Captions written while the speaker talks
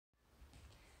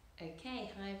Okay,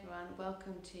 hi everyone,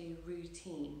 welcome to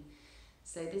Routine.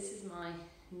 So this is my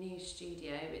new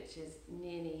studio, which is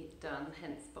nearly done,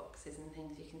 hence boxes and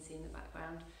things you can see in the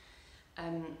background.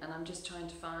 And I'm just trying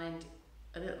to find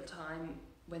a little time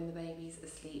when the baby's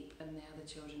asleep and the other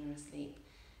children are asleep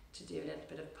to do a little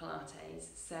bit of Pilates.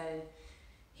 So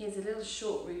here's a little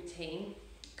short routine,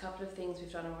 a couple of things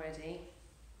we've done already,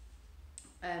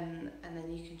 and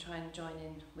then you can try and join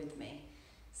in with me.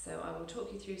 So I will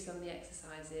talk you through some of the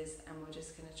exercises and we're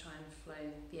just going to try and flow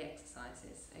the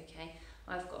exercises, okay?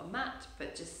 I've got a mat,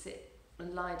 but just sit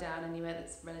and lie down anywhere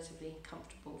that's relatively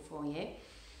comfortable for you.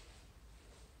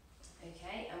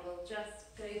 Okay, and we'll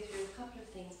just go through a couple of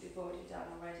things we've already done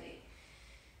already.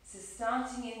 So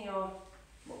starting in your,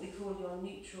 what we call your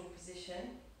neutral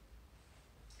position,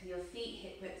 your feet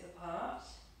hip width apart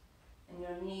and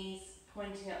your knees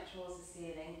pointing up towards the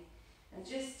ceiling. And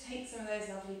just take some of those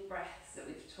lovely breaths that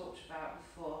we've talked about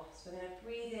before. So we're going to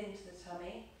breathe into the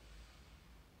tummy,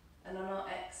 and on our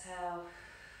exhale,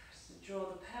 so draw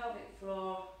the pelvic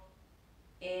floor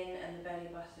in and the belly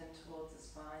button towards the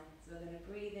spine. So we're going to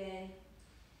breathe in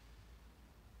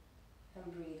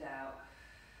and breathe out.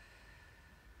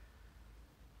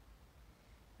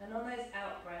 And on those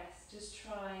out breaths, just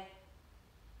try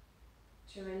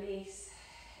to release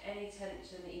any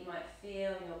tension that you might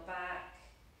feel in your back,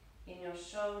 in your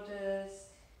shoulders,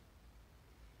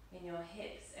 in your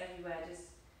hips, everywhere. Just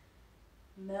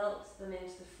melt them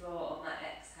into the floor on that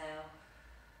exhale.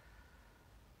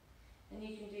 And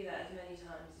you can do that as many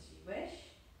times as you wish.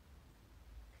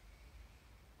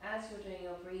 As you're doing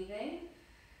your breathing,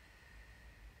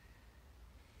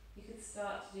 you could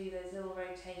start to do those little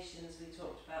rotations we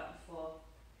talked about before.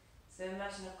 So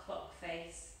imagine a clock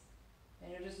face,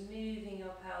 and you're just moving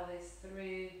your pelvis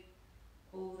through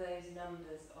all those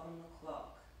numbers on the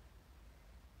clock.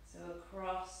 So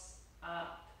across,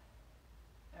 up,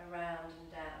 around and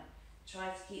down. Try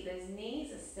to keep those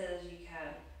knees as still as you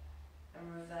can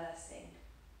and reversing.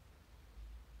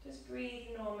 Just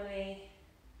breathe normally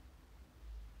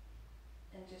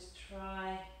and just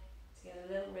try to get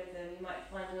a little rhythm. You might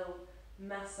find a little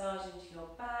massage into your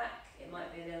back. It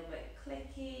might be a little bit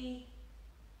clicky.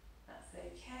 That's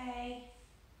okay.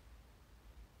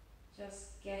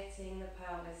 Just getting the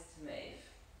pelvis to move.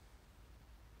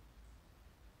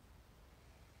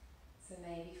 So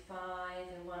maybe 5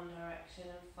 in one direction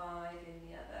and 5 in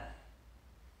the other.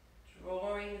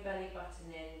 Drawing the belly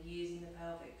button in, using the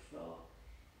pelvic floor.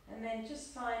 And then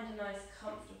just find a nice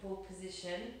comfortable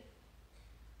position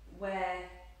where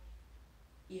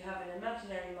you have an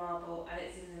imaginary marble and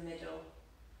it's in the middle.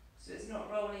 So it's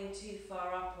not rolling too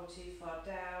far up or too far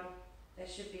down. There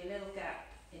should be a little gap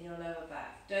in your lower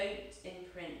back. Don't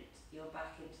imprint your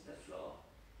back into the floor.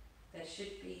 There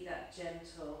should be that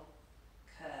gentle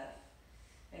curve.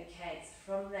 Okay, so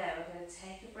from there we're going to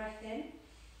take a breath in.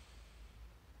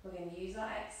 We're going to use our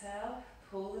exhale,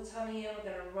 pull the tummy in.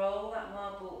 We're going to roll that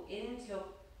marble into your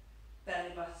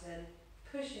belly button,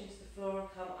 push into the floor and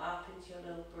come up into your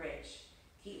little bridge.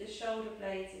 Keep the shoulder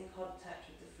blades in contact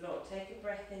with the floor. Take a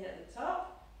breath in at the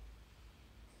top.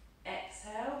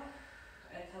 Exhale.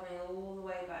 And coming all the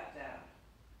way back down.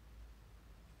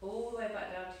 All the way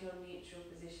back down to your neutral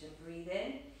position. Breathe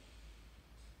in.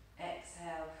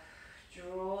 Exhale.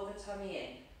 Draw the tummy in.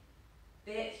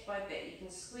 Bit by bit. You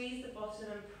can squeeze the bottom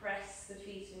and press the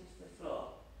feet into the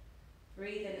floor.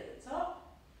 Breathe in at the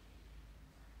top.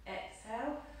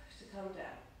 Exhale to come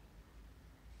down.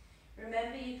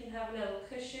 Remember, you can have a little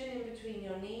cushion in between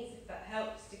your knees if that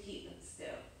helps to keep them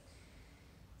still.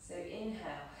 So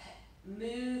inhale.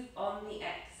 Move on the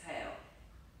exhale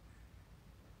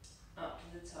up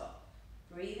to the top.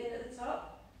 Breathe in at the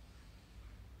top.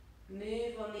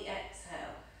 Move on the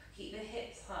exhale. Keep the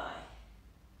hips high.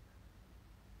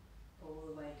 All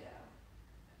the way down.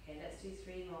 Okay, let's do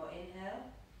 3 more. Inhale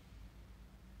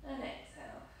and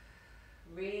exhale.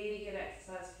 Really good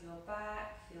exercise for your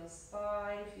back, for your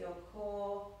spine, for your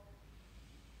core.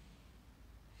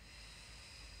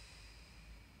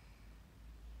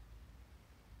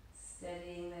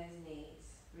 Steadying those knees,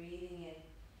 breathing in,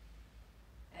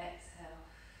 exhale,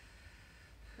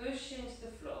 push into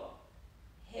the floor,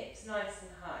 hips nice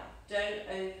and high, don't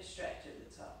overstretch at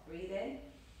the top, breathe in.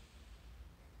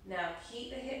 Now keep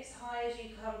the hips high as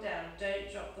you come down,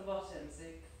 don't drop the bottom, so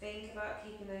think about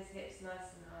keeping those hips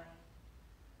nice and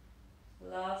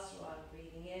high. Last one,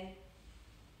 breathing in,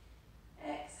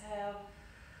 exhale,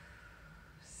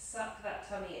 suck that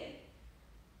tummy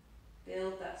in,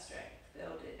 build that strength.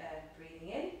 Build it, breathing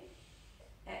in,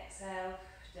 exhale,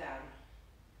 down.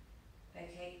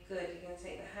 Okay, good. You're going to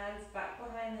take the hands back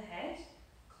behind the head,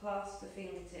 clasp the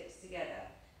fingertips together.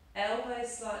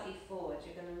 elbows slightly forward.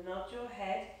 You're going to nod your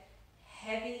head,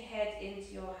 heavy head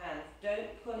into your hands.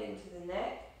 Don't pull into the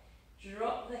neck.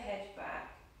 Drop the head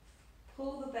back.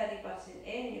 Pull the belly button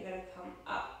in. You're going to come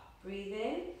up. Breathe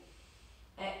in.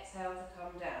 Exhale to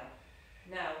come down.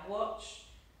 Now watch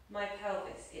my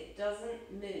pelvis. It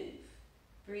doesn't move.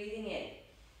 Breathing in.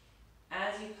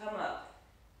 As you come up,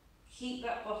 keep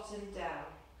that bottom down.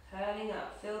 Curling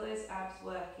up. Feel those abs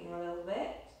working a little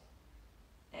bit.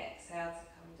 Exhale to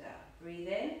come down. Breathe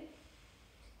in.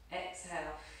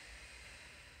 Exhale.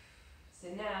 So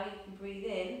now you can breathe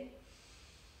in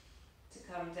to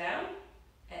come down.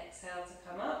 Exhale to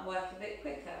come up. Work a bit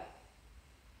quicker.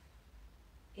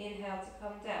 Inhale to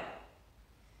come down.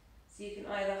 So you can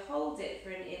either hold it for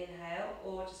an inhale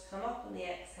or just come up on the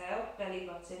exhale, belly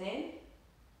button in,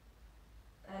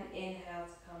 and inhale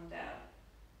to come down.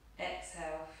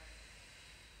 Exhale.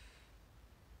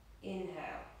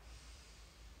 Inhale.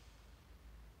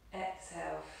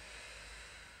 Exhale.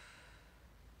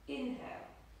 Inhale.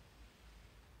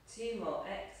 2 more.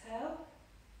 Exhale.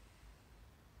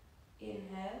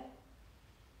 Inhale.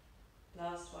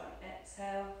 Last one.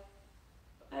 Exhale.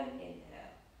 And inhale.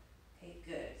 Okay,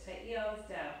 good. Take the arms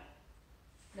down.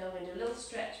 Now we're going to do a little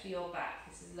stretch for your back.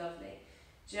 This is lovely.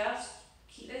 Just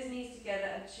keep those knees together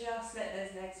and just let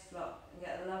those legs flop and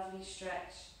get a lovely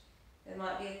stretch. There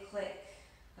might be a click.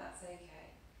 That's okay.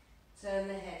 Turn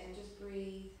the head and just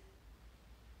breathe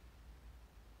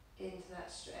into that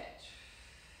stretch.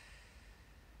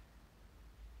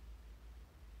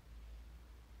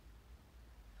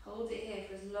 Hold it here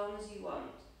for as long as you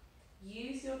want.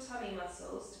 Use your tummy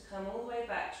muscles to come all the way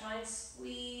back. Try and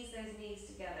squeeze those knees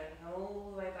together and come all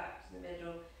the way back to the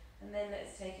middle. And then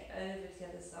let's take it over to the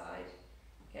other side.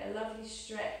 Get a lovely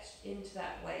stretch into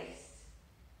that waist.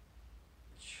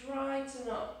 Try to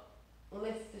not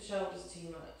lift the shoulders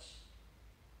too much.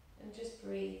 And just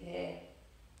breathe here.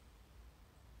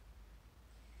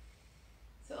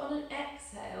 So on an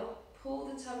exhale,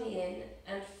 pull the tummy in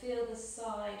and feel the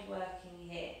side working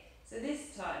here. So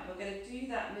this time we're going to do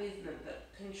that movement but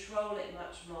control it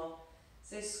much more.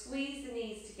 So squeeze the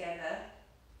knees together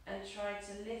and try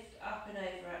to lift up and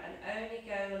over and only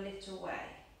go a little way.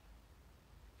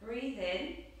 Breathe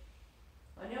in.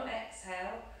 On your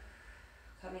exhale,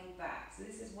 coming back. So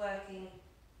this is working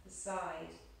the side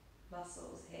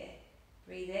muscles here.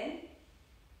 Breathe in.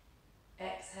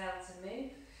 Exhale to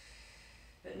move,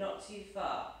 but not too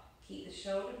far. Keep the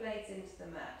shoulder blades into the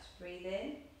mat. Breathe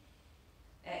in.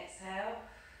 Exhale,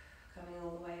 coming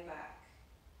all the way back.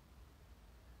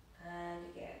 And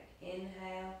again,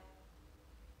 inhale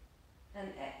and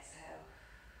exhale.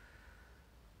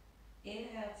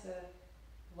 Inhale to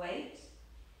wait.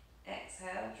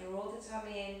 Exhale, draw the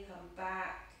tummy in, come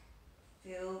back.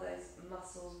 Feel those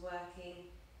muscles working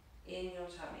in your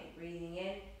tummy. Breathing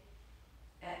in.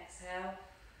 Exhale.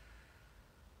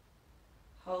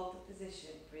 Hold the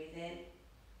position. Breathe in.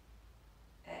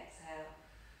 Exhale.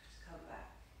 Just come back.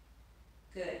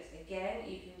 Good. Again,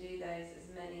 you can do those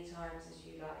as many times as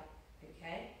you like.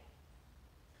 Okay?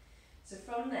 So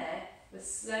from there, we're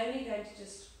slowly going to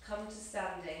just come to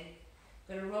standing.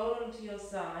 We're going to roll onto your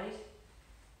side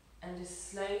and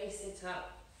just slowly sit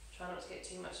up. Try not to get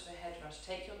too much of a head rush.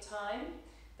 Take your time.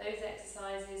 Those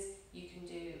exercises you can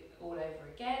do all over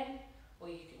again, or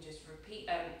you can just repeat,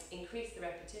 increase the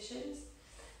repetitions.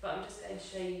 But I'm just going to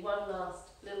show you one last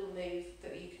little move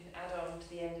that you can add on to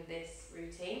the end of this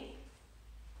routine,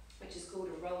 which is called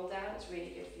a roll down. It's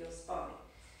really good for your spine.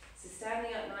 So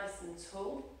standing up nice and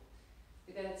tall,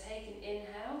 you're going to take an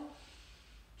inhale,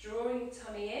 drawing the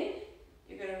tummy in,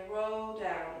 you're going to roll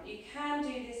down. You can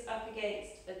do this up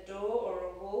against a door or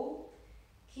a wall.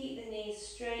 Keep the knees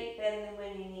straight, bend them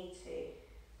when you need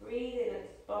to. Breathe in at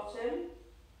the bottom.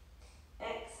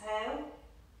 Exhale,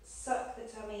 suck the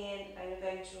tummy in, and you're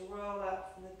going to roll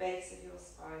up from the base of your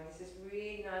spine. This is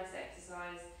really nice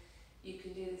exercise. You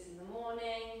can do this in the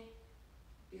morning,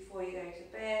 before you go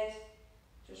to bed.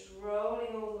 Just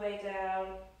rolling all the way down.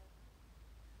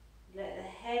 Let the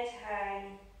head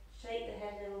hang, shake the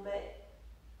head a little bit.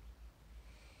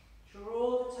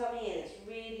 Draw the tummy in. It's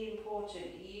really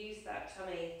important. Use that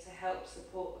tummy to help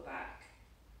support the back.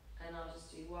 And I'll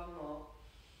just do one more.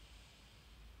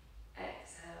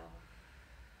 Exhale.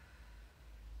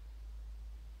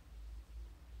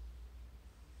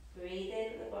 Breathe in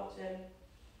at the bottom.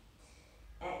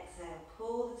 Exhale.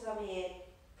 Pull the tummy in.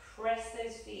 Press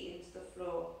those feet into the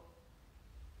floor.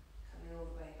 Coming all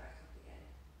the way back up again.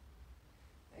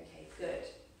 Okay, good.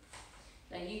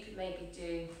 Now you could maybe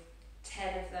do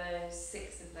 10 of those,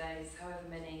 6 of those, however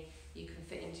many you can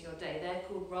fit into your day. They're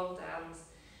called roll downs,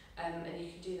 and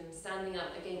you can do them standing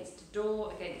up against a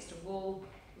door, against a wall,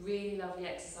 Really lovely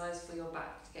exercise for your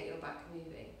back, to get your back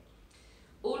moving.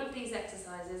 All of these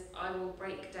exercises I will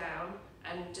break down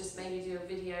and just maybe do a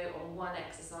video on one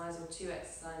exercise or two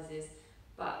exercises,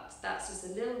 but that's just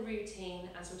a little routine,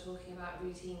 as we're talking about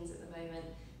routines at the moment,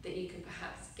 that you can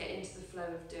perhaps get into the flow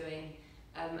of doing.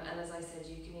 And as I said,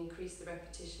 you can increase the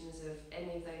repetitions of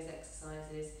any of those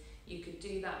exercises. You could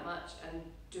do that much and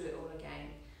do it all again.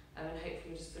 And hopefully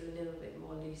you'll just feel a little bit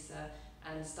more looser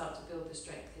and start to build the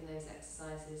strength in those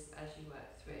exercises as you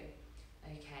work through.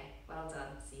 Okay, well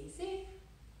done. See you soon.